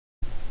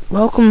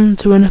welcome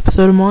to an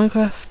episode of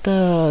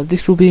Minecraft.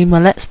 This will be my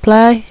Let's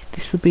Play.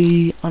 This will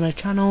be on a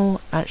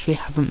channel. Actually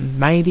haven't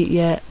made it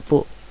yet,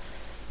 but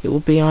it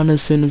will be on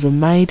as soon as I've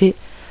made it.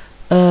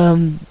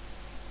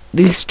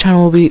 This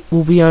channel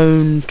will be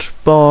owned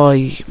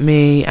by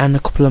me and a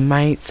couple of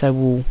mates. They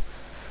will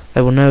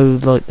know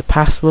like the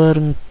password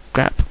and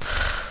crap.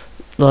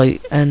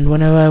 And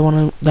whenever I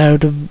want to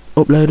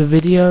upload a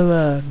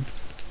video,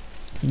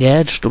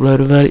 yeah, just upload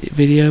a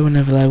video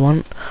whenever they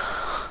want.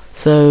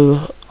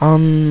 So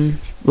I'm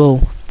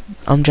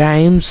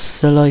James.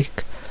 So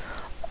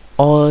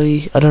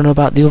I don't know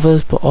about the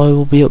others, but I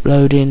will be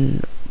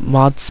uploading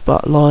mod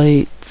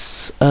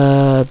spotlights,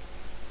 my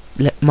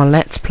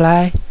Let's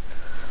Play.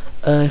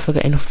 If I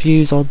get enough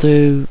views, I'll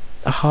do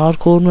a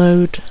hardcore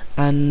mode,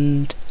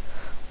 and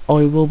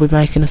I will be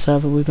making a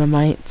server with my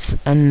mates.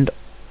 And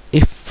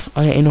if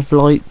I get enough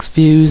likes,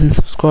 views, and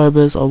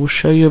subscribers, I will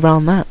show you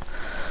around that.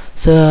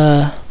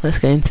 So let's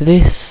get into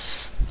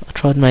this. I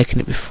tried making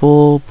it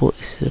before, but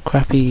it's a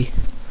crappy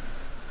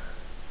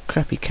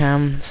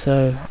cam.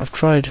 So I've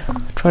tried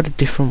a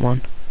different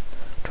one.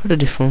 Tried a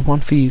different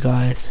one for you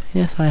guys.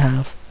 Yes, I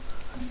have.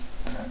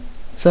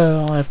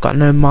 So I've got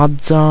no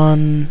mods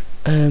on.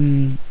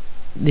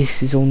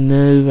 This is all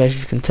new, as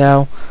you can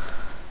tell.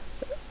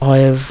 I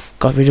have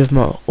got rid of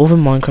my other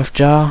Minecraft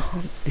jar.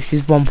 This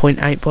is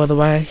 1.8, by the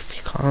way. If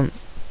you can't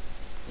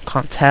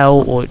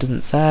tell, or it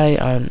doesn't say,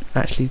 I haven't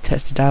actually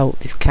tested out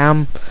this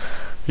cam.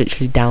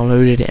 Literally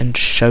downloaded it and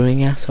just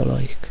showing you. So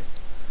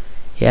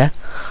yeah.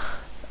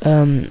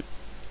 I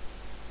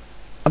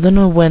don't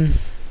know when.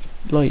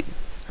 I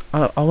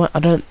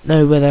don't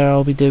know whether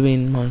I'll be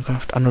doing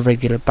Minecraft on a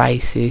regular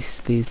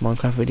basis. These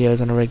Minecraft videos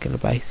on a regular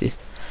basis,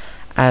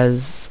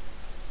 as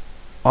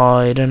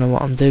I don't know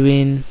what I'm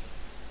doing.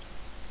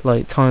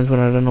 Times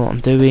when I don't know what I'm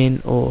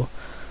doing, or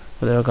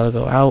whether I gotta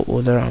go out, or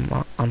whether I'm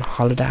on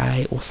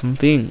holiday or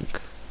something.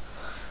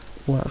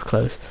 Well, that's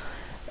close.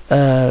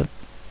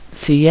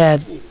 So yeah,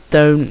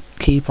 don't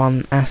keep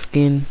on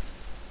asking,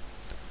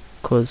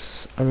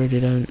 cause I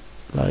really don't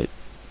like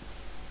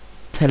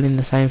telling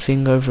the same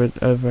thing over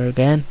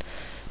again.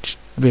 Just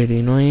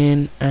really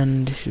annoying,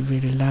 and this is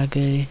really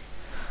laggy.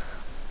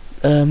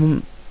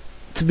 To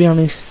be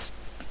honest,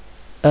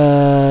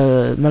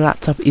 my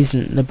laptop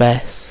isn't the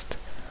best,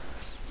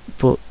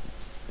 but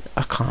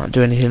I can't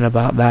do anything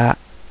about that.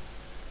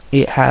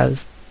 It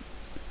has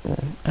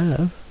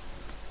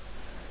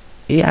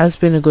It has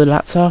been a good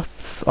laptop.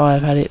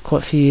 I've had it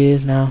quite a few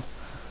years now.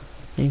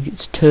 I think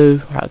it's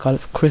 2. I got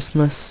it for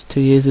Christmas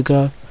 2 years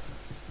ago.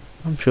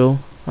 I'm sure.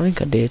 I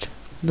think I did.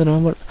 I don't know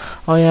what.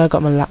 Oh yeah, I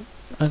got my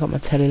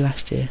telly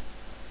last year.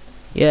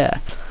 Yeah.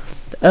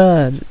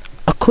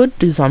 I could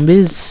do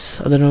zombies.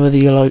 I don't know whether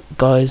you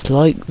guys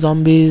like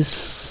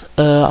zombies.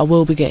 I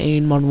will be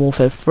getting Modern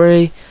Warfare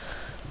 3.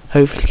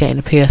 Hopefully getting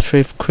a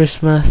PS3 for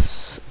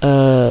Christmas.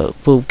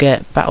 We'll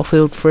get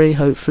Battlefield 3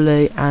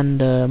 hopefully, and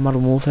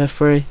Modern Warfare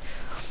 3.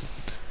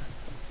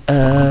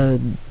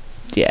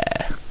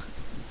 Yeah.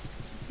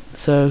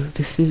 So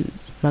this is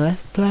my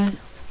Let's Play.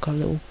 Got a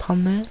little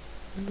pond there.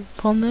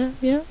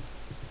 Yeah.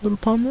 Little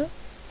pond there.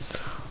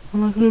 I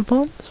like little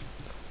ponds.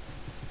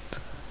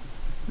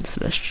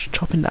 So let's just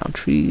chopping down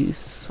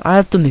trees. I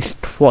have done this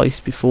twice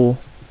before.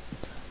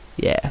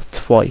 Yeah,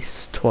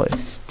 twice.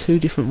 2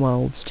 different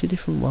worlds.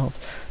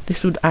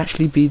 This would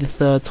actually be the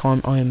 3rd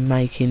time I am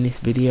making this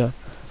video.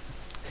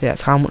 See, this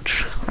is how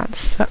much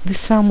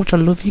I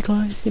love you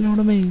guys, you know what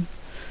I mean?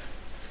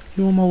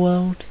 You're on my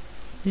world.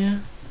 Yeah.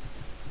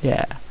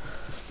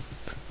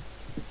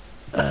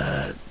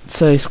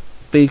 So it's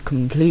be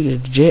completely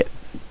legit.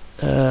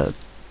 I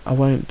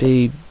won't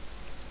be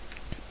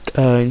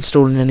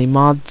installing any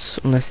mods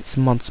unless it's a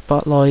mod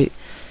spotlight,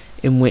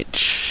 in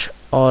which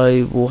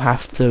I will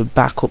have to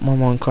back up my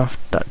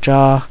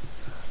Minecraft.jar,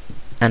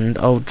 and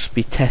I'll just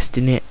be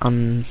testing it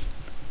on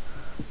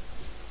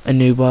a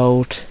new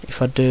world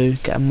if I do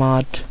get a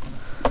mod.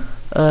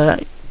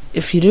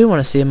 If you do want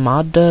to see a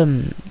mod,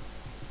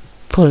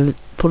 put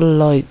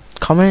a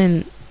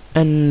comment in,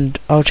 and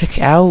I'll check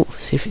it out,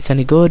 see if it's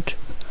any good,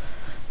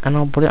 and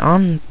I'll put it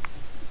on.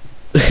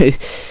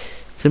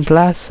 Simple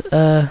as.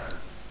 To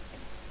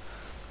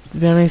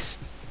be honest,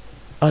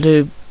 I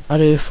do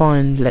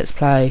find Let's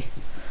Play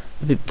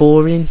a bit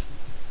boring.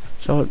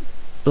 So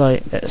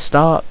at the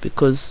start,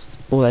 because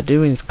all they're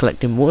doing is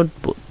collecting wood,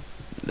 but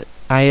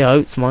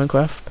it's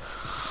Minecraft.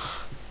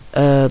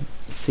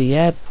 So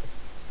yeah,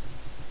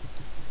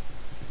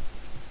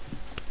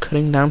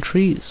 cutting down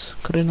trees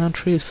for the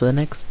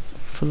next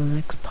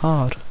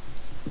part.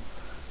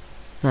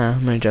 Nah,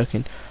 I'm only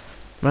joking.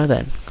 Right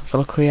then, I've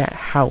got to create a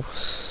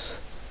house.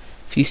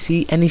 If you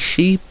see any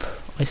sheep,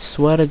 I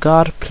swear to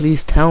God,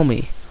 please tell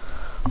me.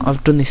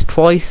 I've done this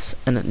twice,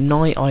 and at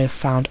night I have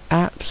found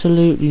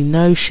absolutely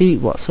no sheep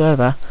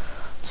whatsoever.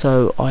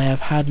 So I have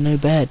had no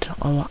bed.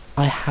 I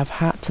have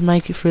had to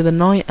make it through the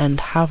night, and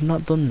have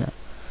not done that.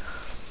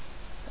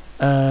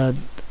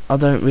 I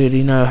don't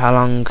really know how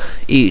long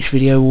each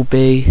video will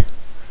be.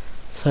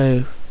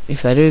 So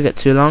if they do get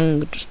too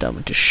long, just tell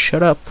me to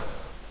shut up.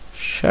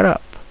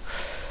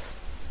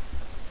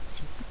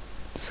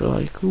 So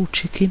like, oh,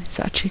 chicken, is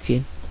that a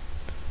chicken?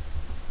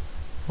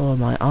 Oh,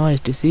 my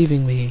eyes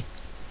deceiving me.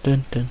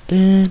 Dun dun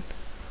dun.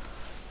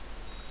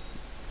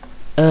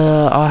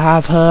 I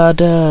have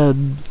heard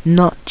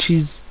Notch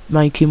is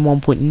making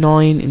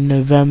 1.9 in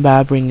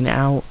November, bringing it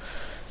out.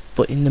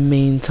 But in the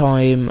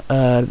meantime,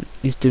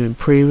 he's doing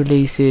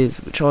pre-releases,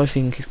 which I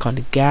think is kind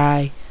of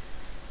gay,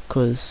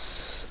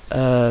 because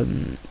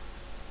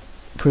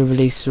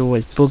pre-releases are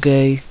always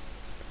buggy,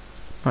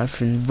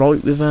 nothing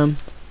right with them.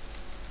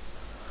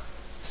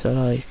 So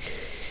like,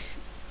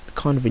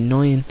 kind of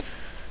annoying.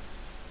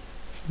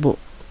 But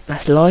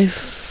that's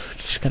life.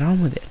 Just get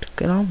on with it.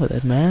 Get on with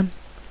it, man.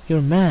 You're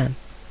a man.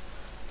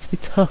 Let's be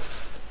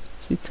tough.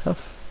 Let's be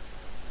tough.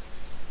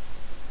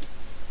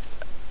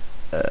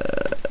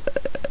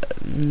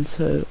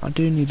 So I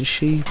do need a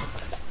sheep,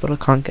 but I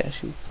can't get a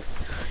sheep.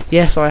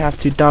 Yes, I have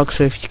 2 dogs,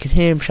 so if you can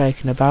hear him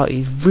shaking about,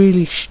 he's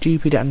really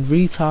stupid and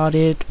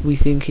retarded. We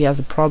think he has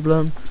a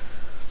problem,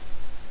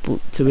 but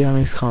to be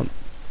honest, can't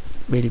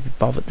really be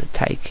bothered to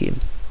take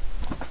him,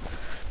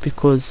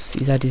 because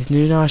he's had his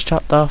new nose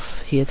chopped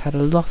off. He has had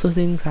a lot of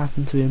things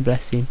happen to him,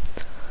 bless him.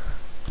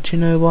 But you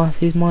know what?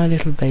 He's my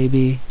little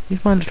baby.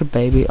 He's my little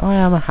baby. I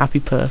am a happy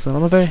person.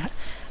 I'm a very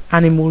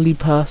animal-y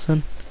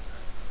person.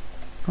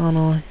 Aren't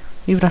I?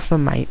 Even after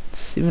my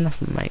mates. Even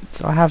after my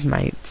mates. I have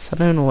mates. I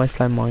don't always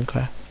play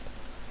Minecraft.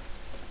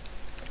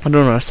 I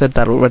don't know, I said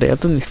that already. I've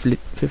done this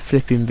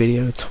flipping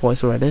video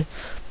twice already.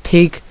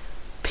 Pig.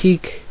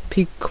 Pig.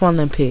 Pig. Come on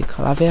then, pig.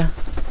 I'll have you.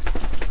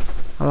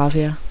 I'll have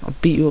you. I'll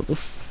beat you up the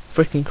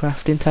freaking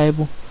crafting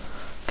table.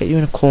 Get you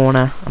in a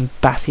corner and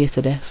batter you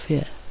to death.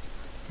 Yeah.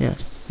 Yeah.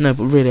 No,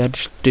 but really, I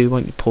just do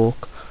want your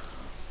pork.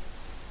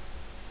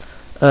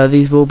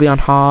 These will be on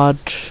hard.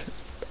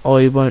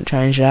 I won't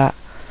change that.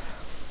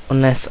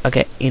 Unless I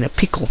get in a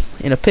pickle.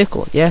 In a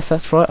pickle. Yes,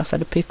 that's right. I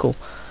said a pickle.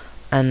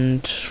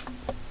 And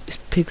this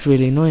pig's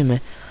really annoying me.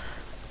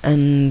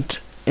 And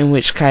in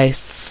which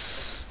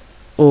case,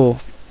 or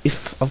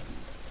if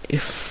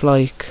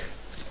like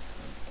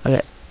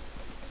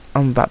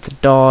I'm about to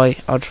die,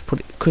 I'll just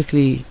put it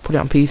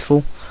on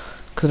peaceful,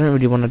 because I don't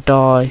really want to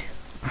die.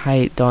 I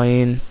hate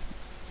dying.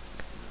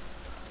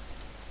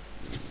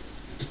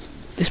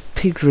 This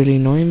pig's really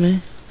annoying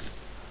me.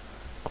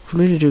 Could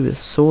really do with a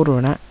sword or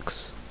an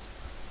axe.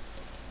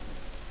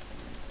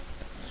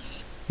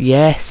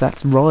 Yes,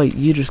 that's right.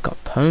 You just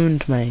got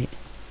pwned, mate.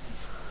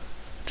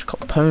 Just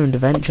got pwned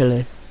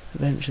eventually.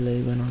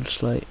 Eventually, when I was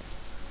just like,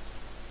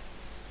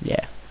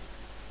 yeah,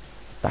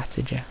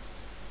 battered you.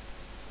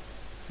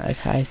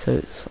 Okay, so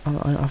it's,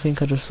 I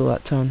think I just saw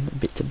that turn a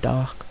bit too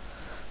dark,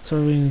 so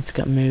I really need to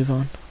get a move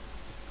on.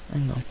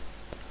 Hang on.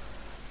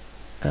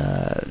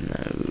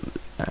 No,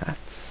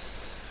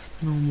 that's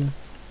normal.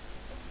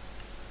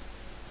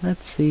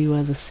 Let's see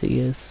where the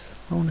sea is.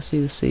 I want to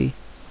see the sea.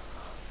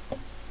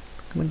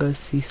 I'm gonna go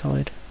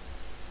seaside.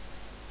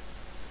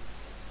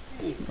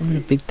 I'm in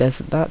a big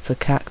desert. That's a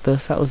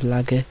cactus. That was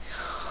laggy.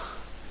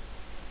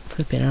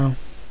 Flipping hell.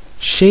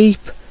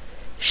 Sheep!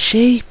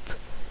 Sheep!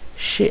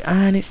 Shit,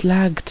 and it's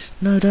lagged.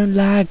 No, don't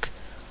lag.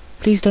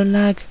 Please don't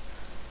lag.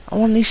 I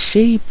want this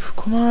sheep.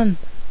 Come on.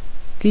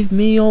 Give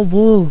me your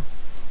wool.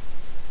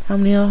 How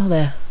many are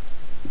there?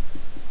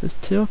 There's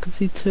 2. I can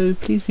see 2.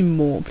 Please be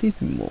more. Please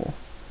be more.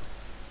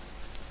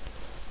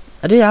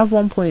 I did have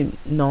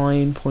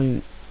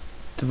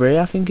 1.9.3,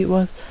 I think it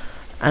was,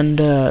 and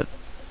where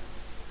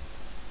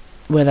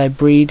they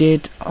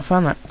breeded. I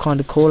found that kind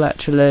of cool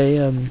actually,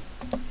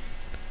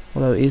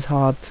 although it is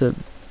hard to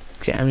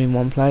get them in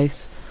one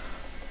place.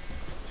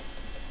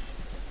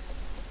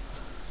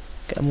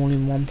 Get them all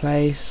in one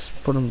place,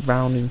 put them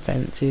round in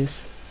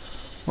fences.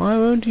 Why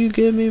won't you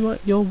give me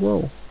your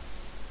wool?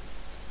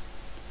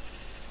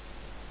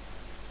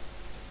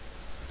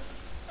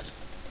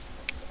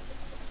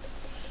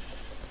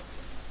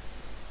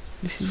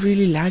 This is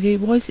really laggy.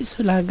 Why is it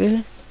so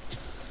laggy?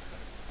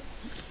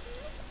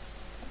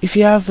 If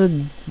you have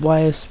a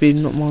way of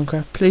speeding up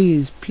Minecraft,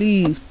 please,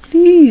 please,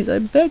 please, I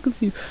beg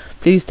of you,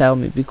 please tell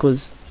me,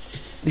 because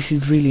this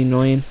is really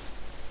annoying.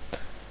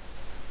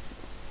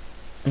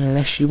 And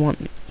unless you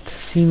want to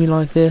see me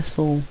like this,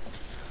 or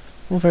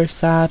I'm very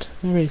sad,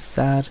 I'm very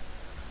sad,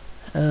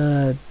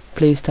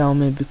 please tell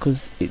me,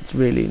 because it's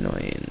really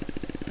annoying.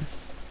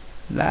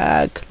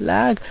 Lag,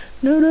 lag,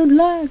 no, don't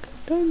lag,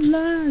 don't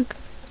lag.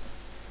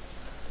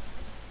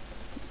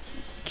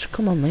 Just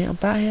come on, mate, I'll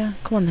bat here.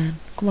 Come on then,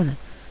 come on then,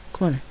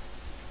 come on then.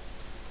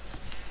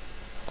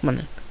 Come on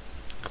then,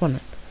 come on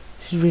then.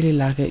 This is really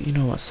laggy. You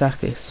know what, sack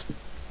this.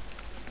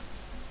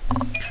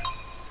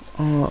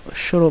 Oh,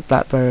 shut up,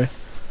 Blackberry.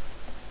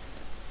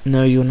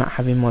 No, you're not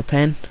having my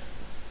pen.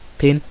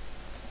 Pin?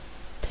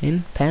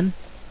 Pin? Pen?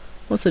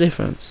 What's the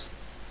difference?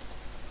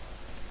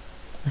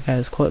 Okay,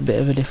 there's quite a bit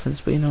of a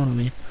difference, but you know what I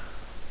mean.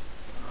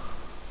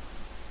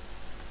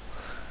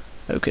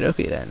 Okie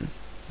dokie then.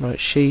 Right,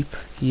 sheep,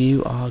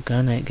 you are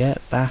gonna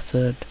get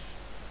battered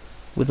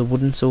with a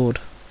wooden sword.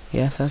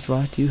 Yes, that's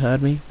right, you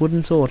heard me.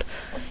 Wooden sword.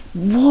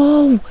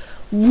 Whoa!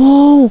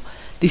 Whoa!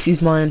 This is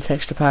my own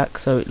texture pack,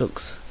 so it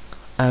looks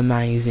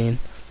amazing.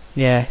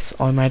 Yes,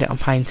 I made it on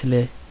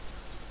Painterly.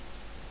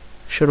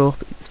 Shut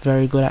up, it's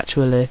very good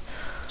actually.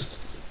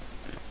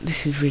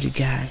 This is really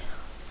gay.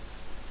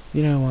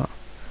 You know what?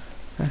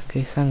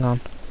 Okay, hang on.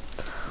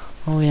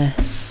 Oh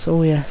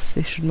yes,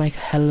 this should make a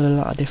hell of a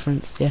lot of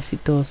difference. Yes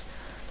it does.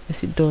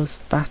 Yes it does.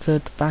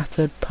 Battered,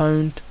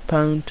 pwned.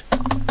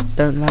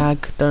 Don't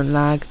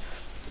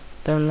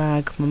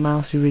lag. My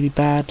mouse is really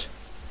bad.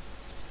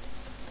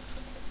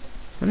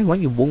 I don't want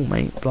your wall,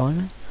 mate,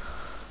 blimey.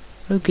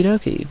 Okie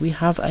dokie, we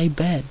have a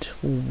bed.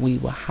 We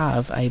will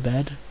have a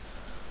bed.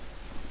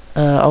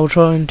 I'll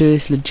try and do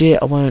this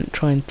legit. I won't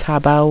try and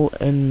tab out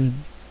and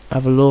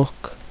have a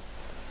look.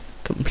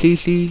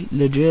 Completely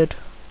legit.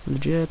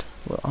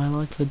 Well, I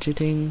like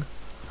legitting,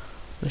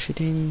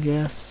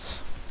 yes.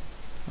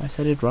 I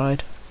said it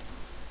right.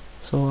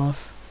 Sort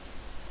of.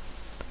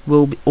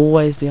 Will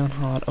always be on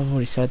hard. I've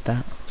already said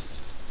that.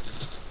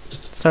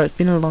 So it's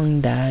been a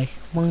long day.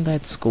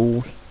 At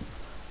school.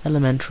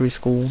 Elementary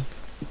school.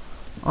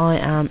 I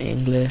am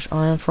English.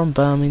 I am from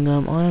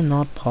Birmingham. I am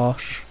not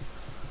posh.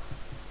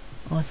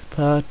 I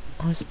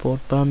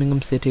support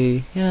Birmingham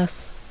City.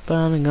 Yes,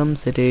 Birmingham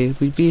City.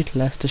 We beat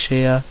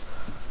Leicestershire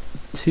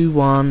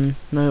 2-1.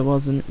 No, it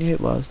wasn't. Yeah,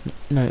 it was.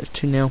 No, it's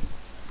 2-0.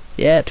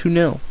 Yeah,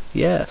 2-0.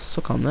 Yeah,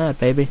 suck on that,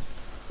 baby.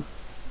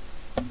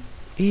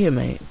 Here,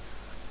 mate.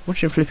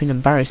 Watching flipping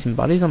embarrassing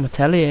bodies on my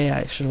telly. Yeah,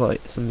 it's just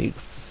like some big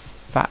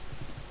fat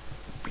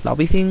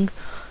blobby thing.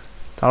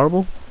 It's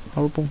horrible.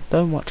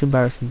 Don't watch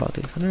embarrassing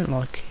bodies. I don't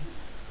like it.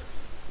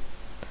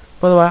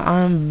 By the way,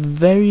 I am a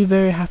very,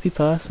 very happy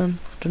person.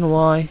 I don't know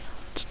why.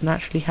 Just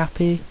naturally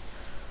happy.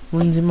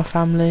 Runs in my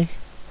family.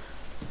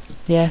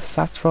 Yes,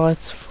 that's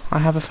right. I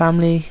have a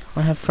family.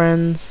 I have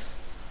friends.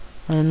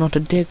 I am not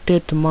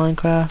addicted to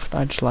Minecraft.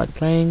 I just like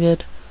playing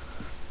it.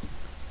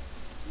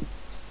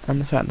 And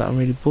the fact that I'm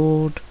really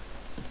bored.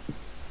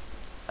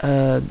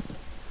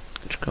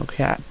 Just go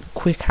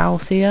quick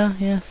house here.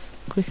 Yes,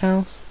 quick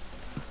house.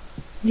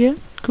 Yeah,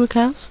 quick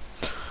house.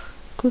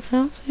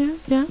 Yeah.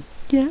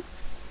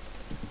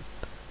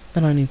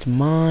 Then I need to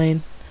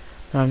mine.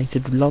 Then I need to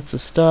do lots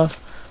of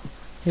stuff.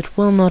 It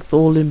will not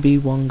all be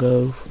one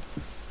go.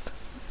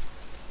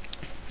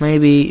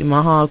 Maybe in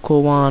my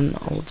hardcore one,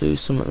 I'll do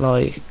something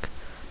like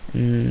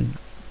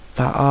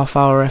about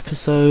half-hour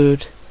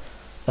episode.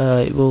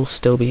 It will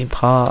still be in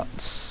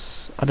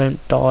parts. I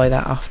don't die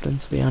that often,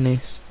 to be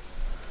honest.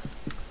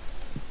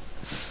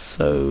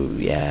 So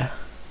yeah.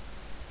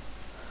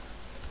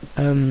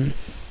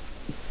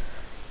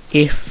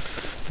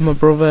 If my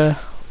brother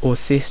or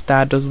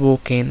sister does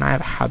walk in, I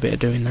have a habit of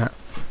doing that.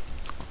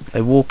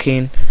 They walk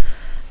in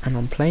and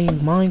I'm playing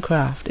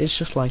Minecraft. It's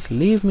just like,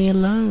 leave me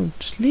alone.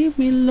 Just leave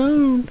me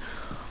alone.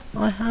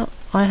 I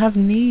have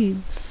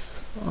needs.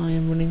 I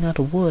am running out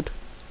of wood.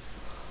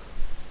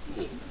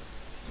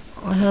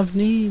 I have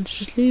needs.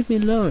 Just leave me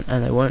alone.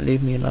 And they won't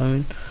leave me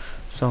alone.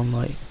 So I'm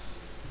like,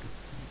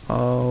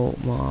 oh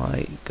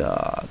my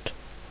god.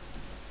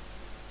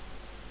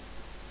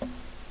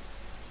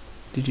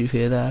 Did you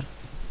hear that?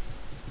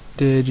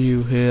 Did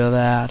you hear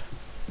that?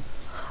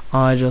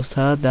 I just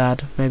heard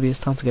that. Maybe it's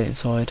time to get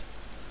inside.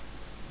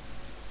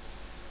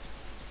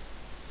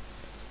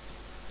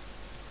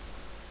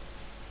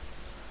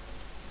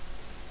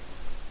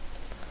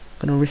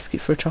 Gonna risk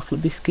it for a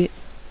chocolate biscuit.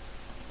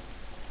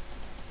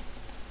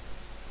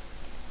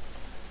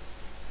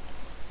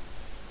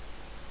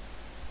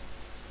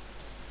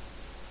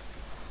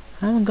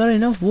 I haven't got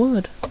enough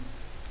wood.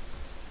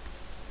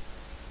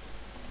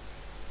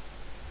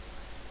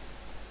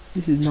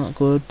 This is not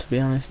good, to be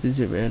honest, is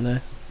it really?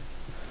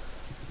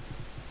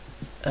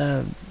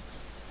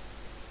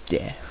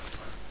 Yeah.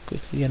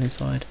 Quickly get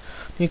inside.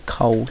 Need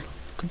coal.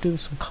 Could do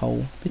with some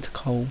coal. Bit of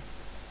coal.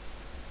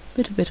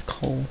 Bit of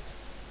coal.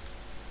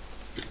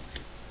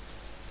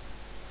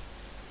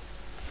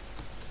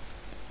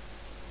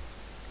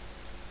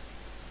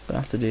 What I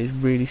have to do is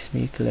really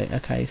sneakily.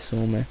 Okay,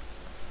 saw me.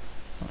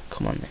 Oh,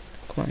 come on then.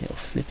 Come on, you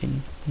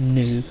flipping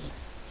noob.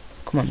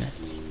 Come on then.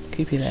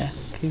 Keep it there.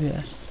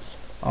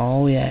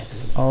 Oh yes.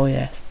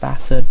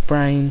 Battered.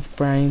 Brains.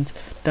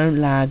 Don't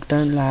lag.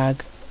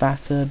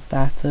 Battered.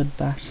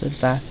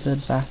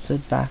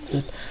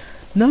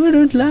 No,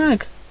 don't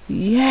lag.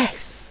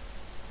 Yes.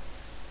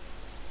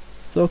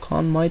 Suck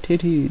on my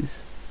titties.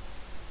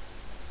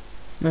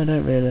 No,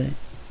 don't really.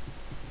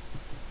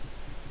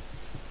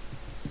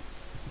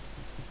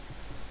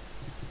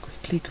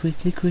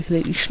 Quickly.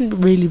 You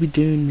shouldn't really be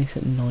doing this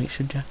at night,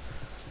 should you?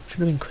 Should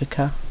have been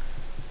quicker.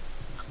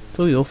 It's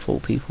all your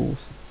fault,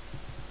 peoples.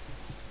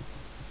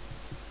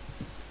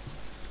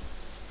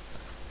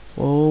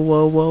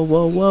 Whoa.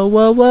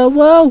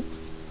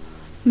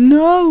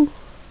 No!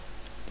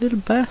 Little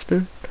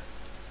bastard.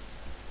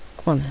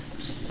 Come on then.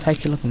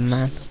 Take it like a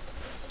man.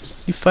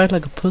 You fight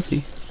like a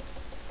pussy.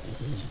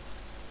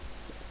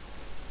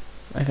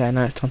 Okay,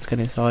 now it's time to get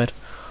inside.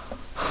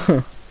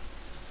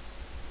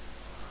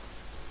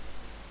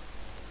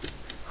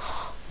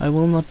 I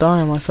will not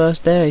die on my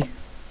first day.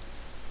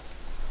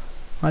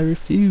 I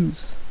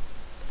refuse.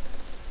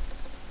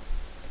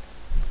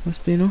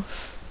 Must be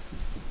enough.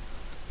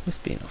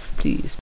 Please.